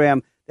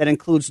program that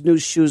includes new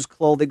shoes,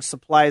 clothing,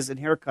 supplies, and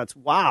haircuts.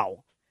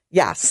 Wow.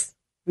 Yes,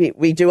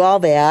 we do all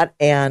that.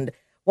 And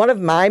one of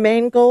my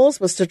main goals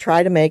was to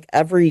try to make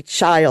every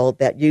child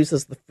that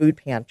uses the food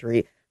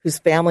pantry, whose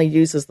family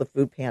uses the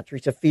food pantry,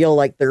 to feel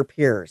like their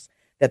peers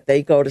that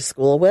they go to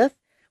school with.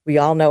 We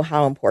all know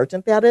how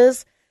important that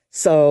is.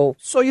 So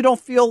you don't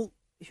feel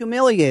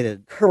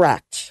humiliated.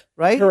 Correct.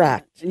 Right?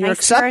 Correct. And you're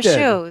Nice pair of accepted.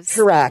 shoes.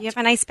 Correct. You have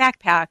a nice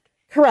backpack.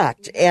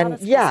 Correct. And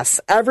yes,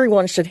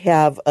 everyone should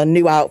have a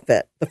new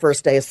outfit the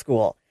first day of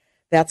school.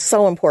 That's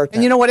so important.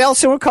 And you know what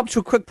else? We'll come to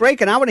a quick break,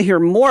 and I want to hear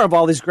more of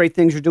all these great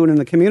things you're doing in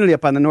the community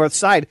up on the north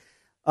side.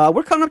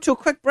 We're coming up to a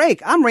quick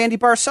break. I'm Randy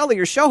Barcella,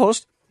 your show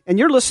host, and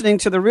you're listening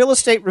to the Real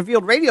Estate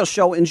Revealed radio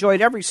show,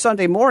 enjoyed every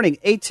Sunday morning,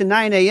 8 to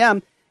 9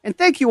 a.m. And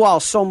thank you all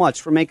so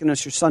much for making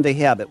us your Sunday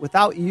habit.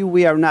 Without you,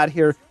 we are not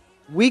here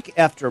week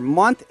after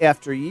month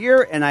after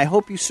year, and I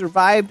hope you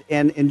survived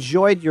and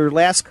enjoyed your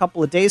last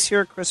couple of days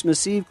here,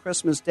 Christmas Eve,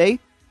 Christmas Day.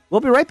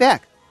 We'll be right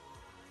back.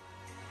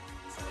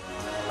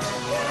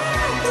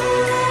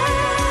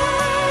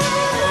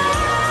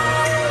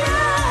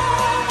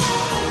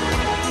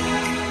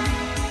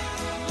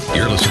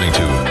 You're listening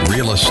to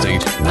Real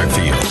Estate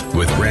Revealed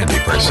with Randy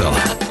Barcella.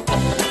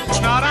 It's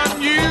not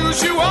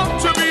unusual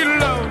to be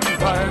loved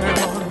by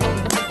anyone.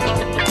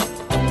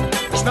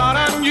 It's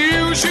not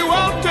unusual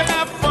to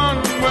have fun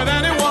with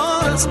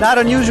anyone. It's not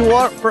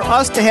unusual for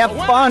us to have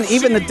fun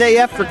even the day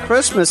after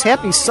Christmas.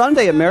 Happy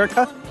Sunday,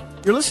 America.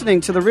 You're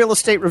listening to the Real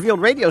Estate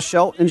Revealed radio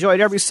show,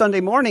 enjoyed every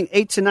Sunday morning,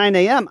 8 to 9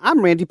 a.m.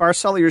 I'm Randy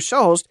Barcella, your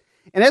show host.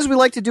 And as we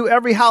like to do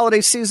every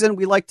holiday season,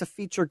 we like to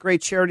feature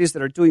great charities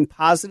that are doing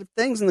positive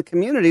things in the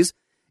communities.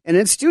 And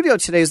in studio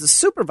today is the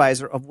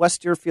supervisor of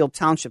West Deerfield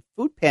Township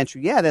Food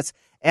Pantry. Yeah, that's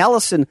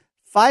Allison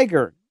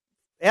Feiger.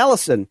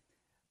 Allison,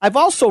 I've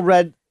also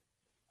read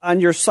on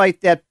your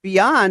site that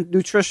beyond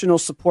nutritional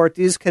support,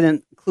 these can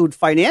include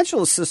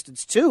financial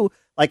assistance too,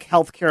 like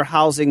health care,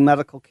 housing,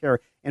 medical care,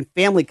 and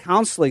family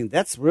counseling.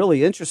 That's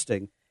really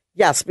interesting.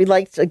 Yes, we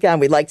like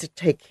to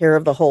take care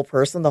of the whole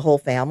person, the whole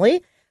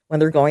family, when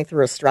they're going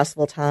through a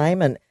stressful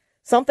time. And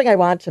something I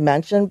want to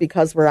mention,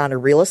 because we're on a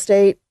real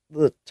estate,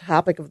 the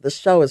topic of the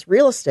show is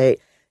real estate,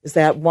 is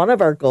that one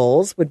of our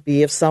goals would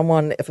be if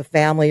a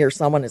family or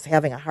someone is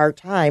having a hard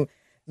time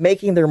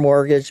making their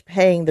mortgage,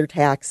 paying their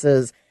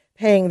taxes,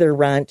 paying their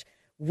rent,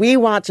 we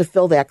want to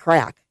fill that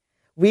crack.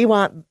 We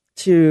want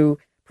to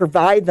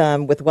provide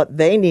them with what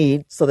they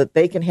need so that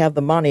they can have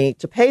the money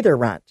to pay their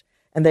rent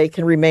and they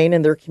can remain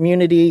in their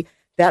community.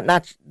 That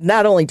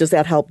not only does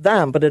that help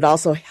them, but it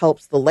also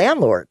helps the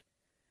landlord.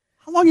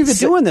 How long have you been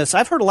doing this?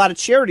 I've heard a lot of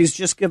charities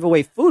just give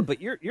away food, but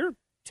you're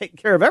taking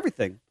care of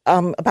everything.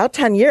 About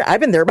 10 years.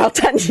 I've been there about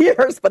 10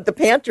 years, but the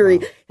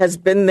pantry has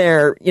been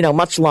there,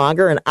 much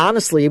longer. And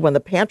honestly, when the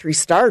pantry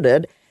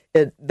started,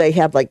 they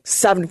had like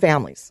 7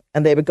 families,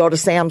 and they would go to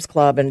Sam's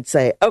Club and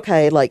say,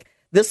 okay, like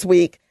this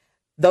week,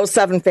 those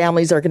 7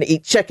 families are going to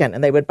eat chicken,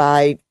 and they would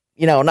buy,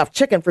 enough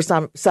chicken for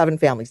 7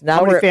 families. Now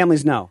How many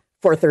families now?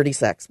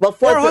 436. Well,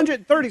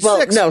 436.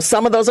 Well, no,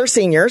 some of those are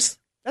seniors.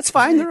 That's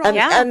fine. They're all,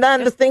 And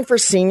then the thing for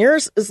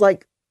seniors is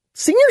like,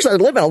 seniors are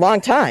living a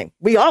long time.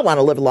 We all want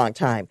to live a long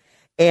time.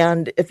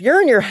 And if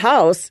you're in your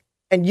house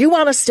and you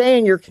want to stay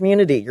in your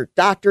community, your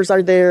doctors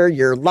are there,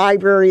 your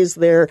library is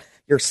there,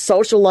 your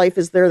social life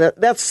is there.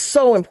 That's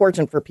so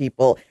important for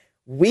people.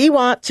 We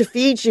want to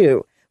feed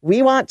you.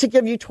 We want to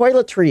give you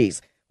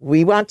toiletries.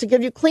 We want to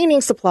give you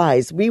cleaning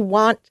supplies. We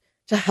want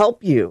to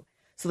help you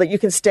so that you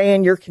can stay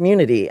in your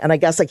community. And I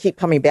guess I keep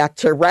coming back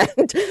to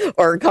rent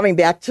or coming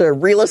back to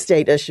real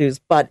estate issues.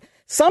 But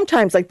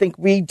sometimes I think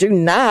we do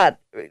not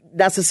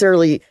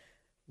necessarily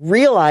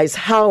realize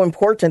how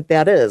important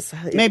that is.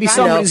 Maybe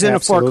somebody's in a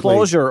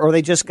foreclosure or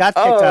they just got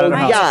kicked out of the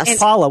house. Yes. And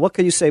Paula, what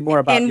can you say more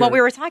about And what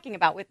we were talking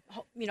about with,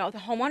 the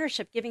home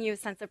ownership, giving you a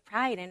sense of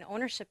pride and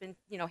ownership and,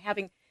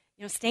 having,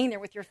 staying there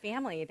with your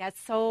family.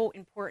 That's so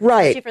important,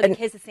 right. especially for the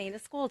kids that stay in the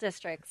school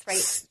districts, right?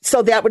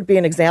 So that would be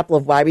an example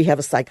of why we have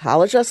a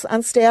psychologist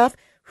on staff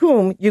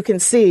whom you can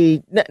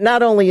see,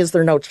 not only is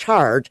there no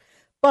charge,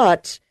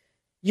 but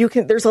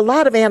there's a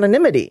lot of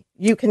anonymity.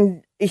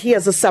 He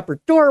has a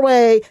separate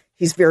doorway.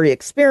 He's very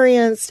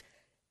experienced.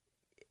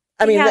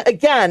 I mean,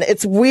 again,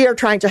 we are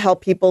trying to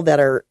help people that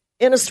are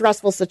in a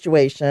stressful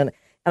situation.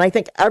 And I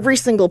think every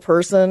single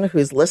person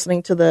who's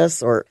listening to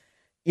this or,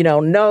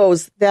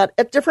 knows that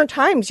at different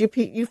times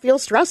you feel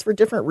stress for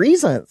different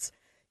reasons.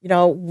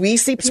 We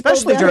see people,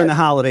 especially during the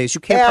holidays,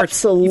 you can't.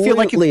 Absolutely, you feel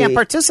like you can't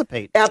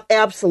participate.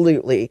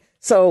 Absolutely.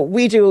 So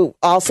we do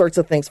all sorts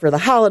of things for the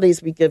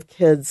holidays. We give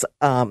kids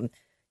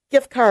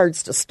gift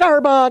cards to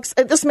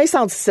Starbucks. This may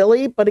sound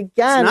silly, but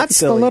again, it's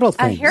the little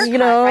things. A haircut,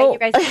 right? You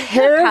guys get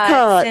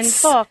haircuts and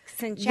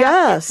books and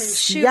jackets and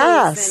shoes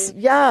and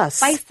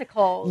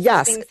bicycles.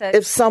 Yes.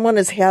 If someone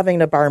is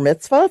having a bar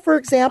mitzvah, for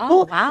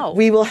example,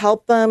 we will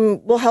help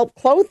them. We'll help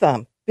clothe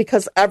them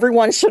because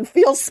everyone should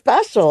feel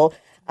special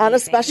on a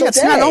special day.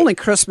 It's not only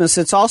Christmas;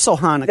 it's also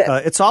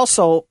Hanukkah. It's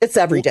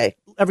everyday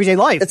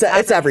life.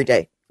 It's every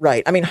day,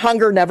 right? I mean,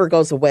 hunger never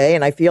goes away,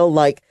 and I feel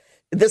like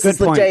this is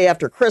the day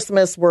after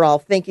Christmas. We're all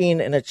thinking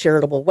in a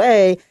charitable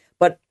way,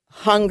 but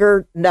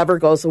hunger never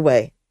goes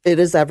away. It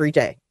is every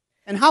day.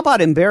 And how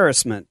about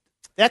embarrassment?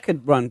 That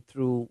could run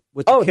through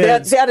with the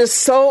kids. That is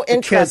so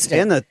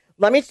interesting.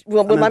 Let me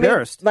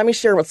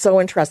share what's so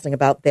interesting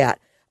about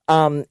that.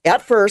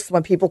 At first,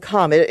 when people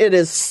come, it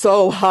is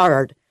so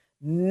hard.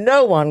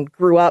 No one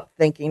grew up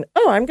thinking,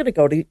 I'm going to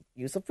go to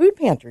use a food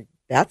pantry.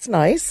 That's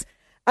nice.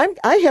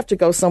 I have to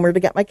go somewhere to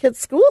get my kids'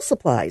 school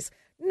supplies.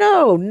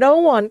 No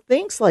one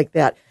thinks like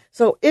that.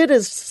 So it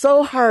is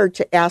so hard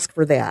to ask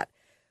for that.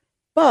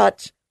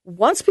 But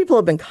once people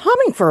have been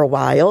coming for a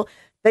while,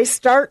 they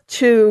start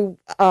to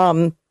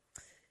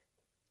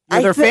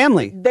their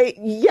family.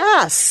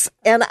 Yes.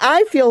 And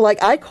I feel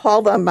like I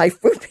call them my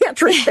food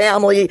pantry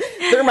family.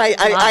 They're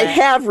I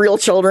have real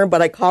children,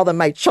 but I call them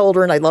my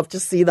children. I love to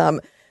see them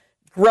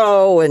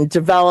grow and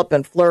develop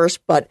and flourish.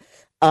 But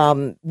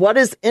what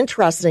is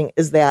interesting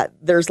is that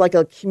there's like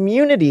a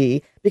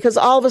community because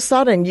all of a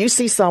sudden you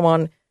see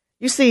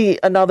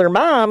another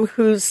mom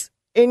who's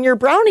in your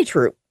brownie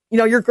troop.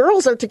 Your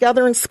girls are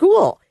together in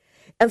school.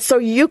 And so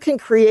you can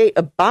create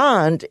a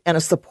bond and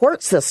a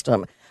support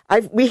system.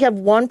 We have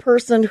one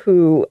person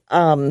who,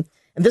 and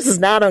this is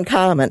not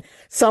uncommon,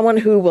 someone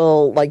who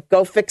will like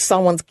go fix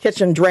someone's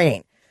kitchen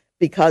drain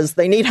because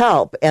they need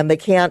help and they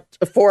can't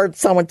afford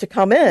someone to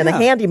come in, a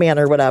handyman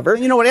or whatever.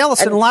 You know what,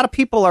 Allison, a lot of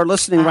people are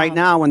listening right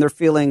now and they're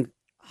feeling,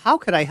 how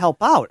could I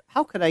help out?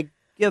 How could I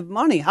give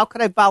money? How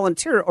could I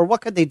volunteer? Or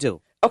what could they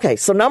do? Okay,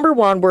 so number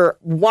one, we're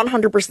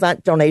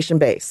 100%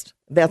 donation-based.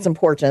 That's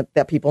important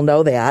that people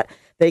know that.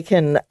 They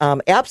can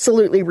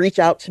absolutely reach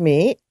out to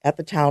me at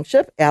the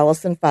Township,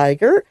 Allison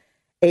Feiger,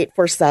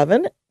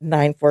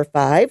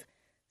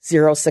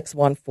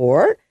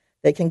 847-945-0614.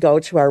 They can go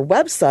to our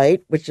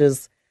website, which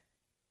is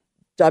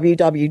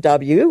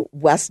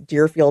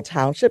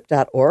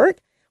www.westdeerfieldtownship.org.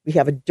 We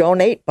have a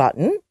donate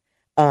button.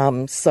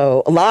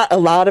 So a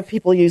lot of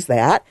people use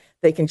that.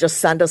 They can just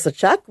send us a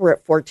check. We're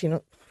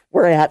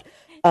at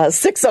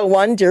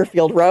 601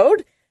 Deerfield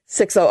Road,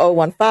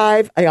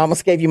 60015. I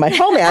almost gave you my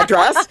home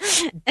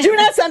address. Do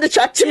not send a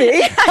check to me.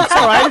 It's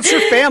all right. It's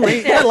your family.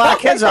 You got a lot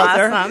of kids out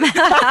there.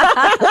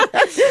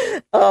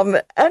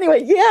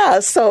 Anyway,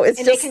 so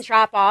it's they can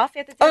drop off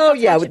at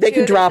the they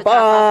can drop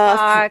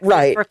off.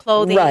 Right. For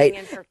clothing. Right.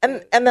 And for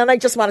food. And then I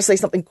just want to say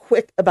something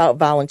quick about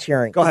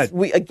volunteering. Go ahead.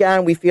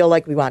 We feel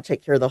like we want to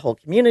take care of the whole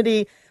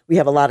community. We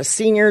have a lot of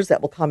seniors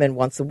that will come in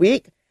once a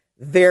week.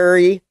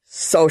 Very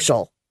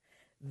social.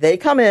 They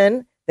come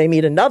in, they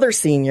meet another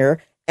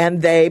senior,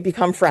 and they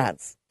become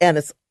friends. And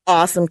it's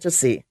awesome to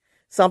see.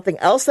 Something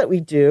else that we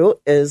do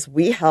is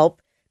we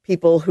help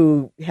people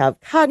who have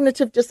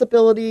cognitive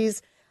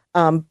disabilities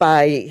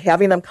by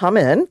having them come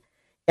in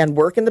and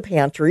work in the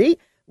pantry.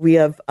 We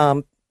have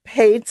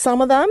paid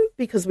some of them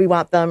because we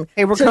want them.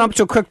 Hey, we're coming up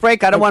to a quick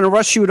break. I don't want to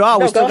rush you at all.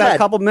 We still got ahead. A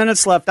couple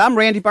minutes left. I'm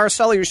Randy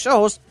Barcella, your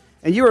host,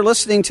 and you are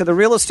listening to the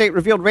Real Estate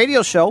Revealed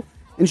radio show.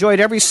 Enjoyed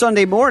every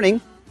Sunday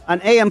morning on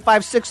AM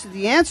 560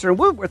 The Answer. And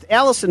we're with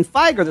Allison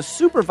Feiger, the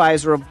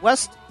supervisor of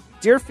West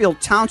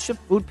Deerfield Township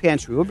Food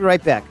Pantry. We'll be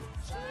right back.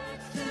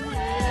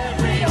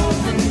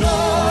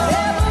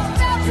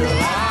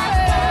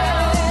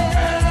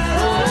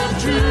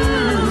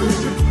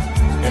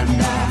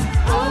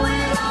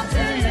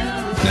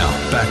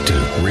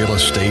 Real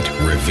Estate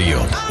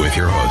Revealed with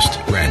your host,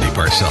 Randy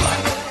Barcella.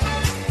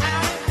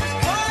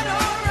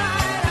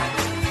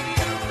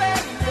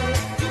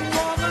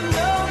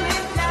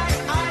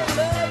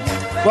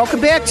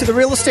 Welcome back to the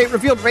Real Estate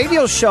Revealed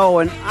radio show,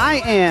 and I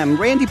am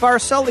Randy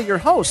Barcella, your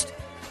host.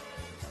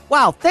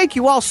 Wow, thank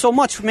you all so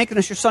much for making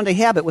us your Sunday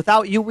habit.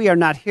 Without you, we are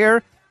not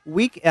here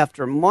week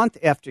after month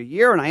after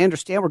year, and I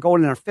understand we're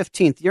going in our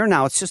 15th year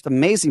now. It's just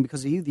amazing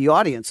because of you, the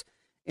audience.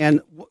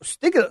 And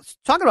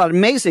talking about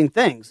amazing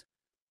things,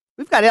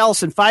 we've got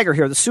Allison Feiger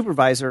here, the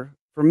supervisor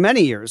for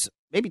many years,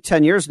 maybe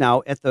 10 years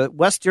now, at the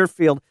West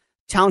Deerfield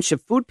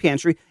Township Food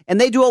Pantry, and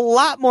they do a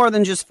lot more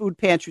than just food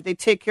pantry. They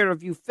take care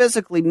of you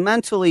physically,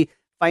 mentally,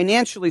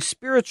 financially,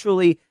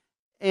 spiritually,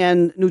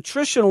 and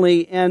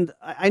nutritionally. And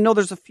I know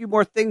there's a few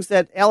more things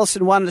that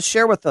Allison wanted to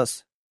share with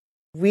us.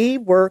 We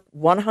work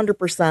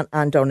 100%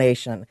 on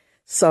donation.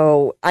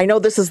 So I know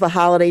this is the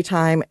holiday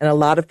time, and a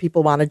lot of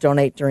people want to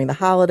donate during the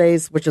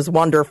holidays, which is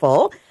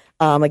wonderful.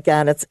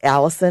 Again, it's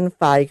Allison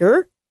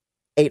Feiger,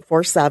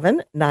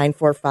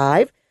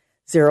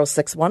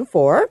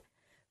 847-945-0614.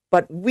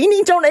 But we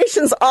need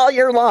donations all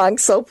year long.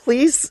 So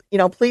please,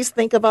 please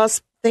think of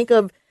us. Think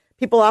of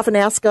people often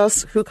ask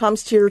us who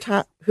comes to your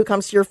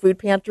food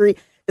pantry.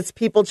 It's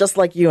people just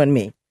like you and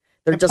me.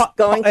 They're just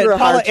going through a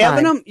hard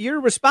time. Evanham, you're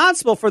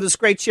responsible for this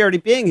great charity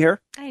being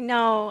here. I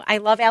know. I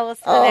love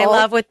Allison. Oh. I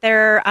love what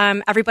their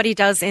everybody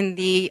does in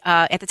the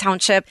at the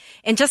township.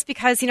 And just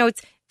because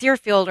it's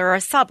Deerfield or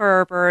a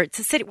suburb or it's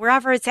a city,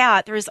 wherever it's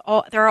at, there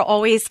are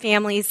always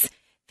families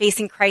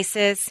facing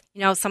crisis.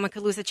 Someone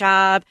could lose a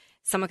job.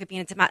 Someone could be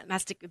in a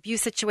domestic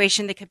abuse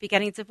situation. They could be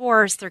getting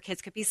divorced. Their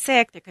kids could be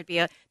sick. There could be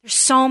there's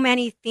so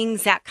many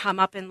things that come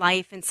up in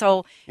life. And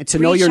so, to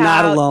know you're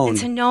not alone. And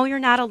to know you're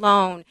not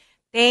alone.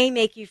 They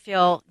make you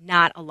feel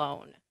not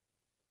alone.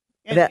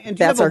 And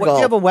that's our goal. Do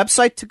you have a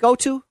website to go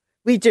to?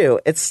 We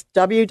do. It's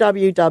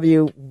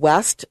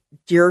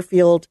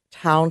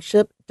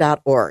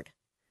www.westdeerfieldtownship.org.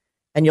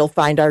 And you'll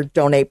find our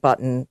donate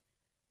button.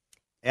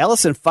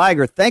 Allison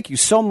Feiger, thank you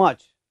so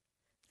much.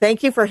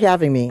 Thank you for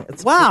having me.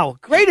 Wow,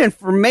 great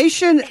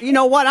information. You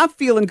know what? I'm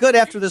feeling good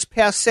after this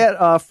past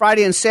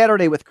Friday and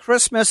Saturday with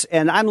Christmas,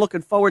 and I'm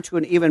looking forward to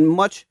an even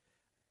much.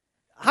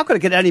 How could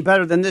it get any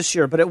better than this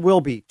year? But it will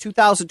be.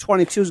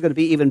 2022 is going to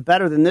be even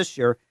better than this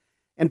year.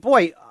 And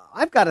boy,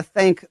 I've got to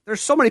thank.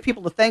 There's so many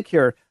people to thank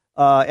here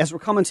as we're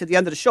coming to the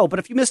end of the show. But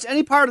if you missed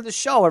any part of the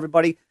show,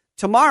 everybody,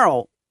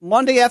 tomorrow,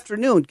 Monday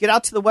afternoon, get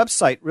out to the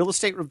website,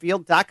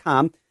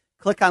 realestaterevealed.com.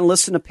 Click on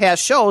listen to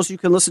past shows. You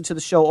can listen to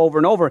the show over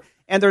and over.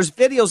 And there's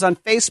videos on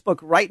Facebook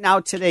right now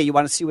today. You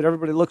want to see what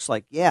everybody looks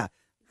like. Yeah,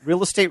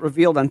 Real Estate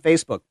Revealed on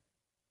Facebook.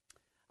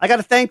 I got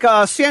to thank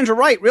Sandra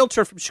Wright,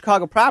 realtor from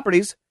Chicago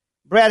Properties,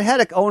 Brad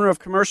Heddick, owner of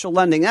Commercial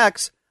Lending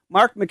X,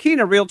 Mark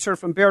McKenna, realtor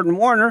from Baird &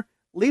 Warner,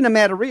 Lena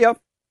Mataria,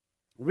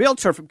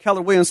 realtor from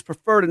Keller Williams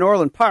Preferred in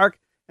Orland Park,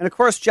 and, of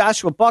course,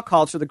 Joshua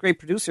Buckhalter, the great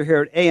producer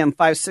here at AM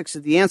 560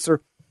 The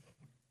Answer.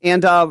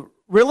 And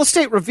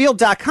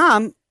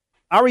realestaterevealed.com,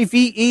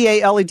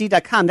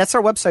 REVEALED.com. That's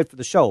our website for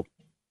the show.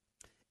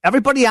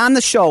 Everybody on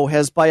the show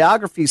has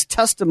biographies,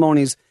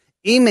 testimonies,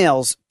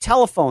 emails,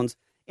 telephones,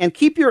 and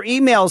keep your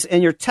emails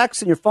and your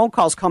texts and your phone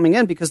calls coming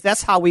in because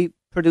that's how we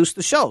produce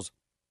the shows.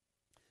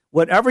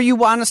 Whatever you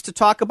want us to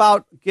talk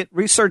about, get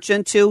research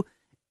into,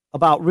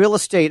 about real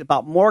estate,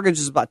 about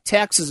mortgages, about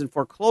taxes and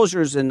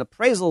foreclosures and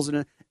appraisals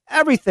and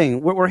everything.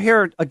 We're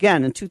here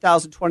again in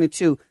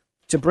 2022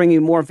 to bring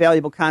you more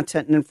valuable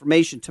content and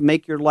information to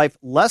make your life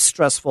less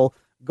stressful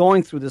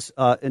going through this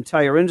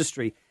entire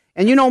industry.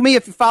 And you know me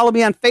if you follow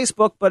me on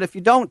Facebook, but if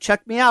you don't,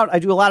 check me out. I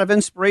do a lot of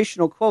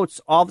inspirational quotes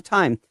all the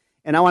time.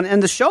 And I want to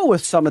end the show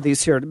with some of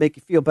these here to make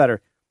you feel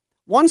better.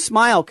 One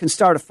smile can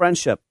start a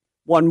friendship.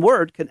 One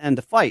word can end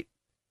a fight.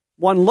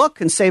 One look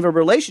can save a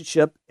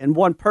relationship, and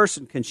one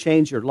person can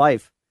change your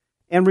life.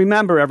 And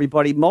remember,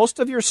 everybody, most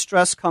of your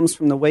stress comes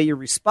from the way you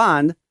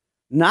respond,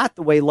 not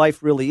the way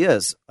life really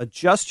is.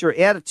 Adjust your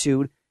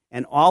attitude,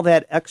 and all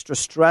that extra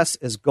stress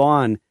is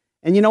gone.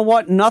 And you know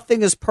what?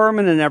 Nothing is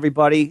permanent,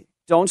 everybody.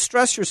 Don't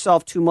stress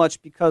yourself too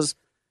much because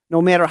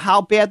no matter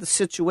how bad the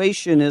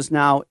situation is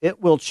now,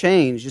 it will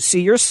change. You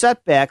see, your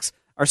setbacks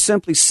are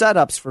simply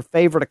setups for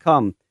favor to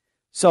come.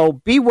 So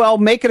be well.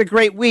 Make it a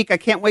great week. I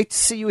can't wait to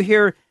see you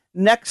here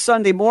next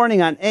Sunday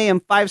morning on AM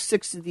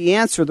 560 The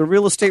Answer, the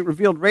Real Estate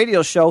Revealed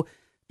radio show.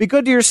 Be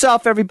good to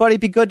yourself, everybody.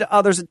 Be good to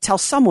others and tell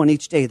someone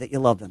each day that you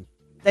love them.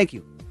 Thank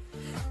you.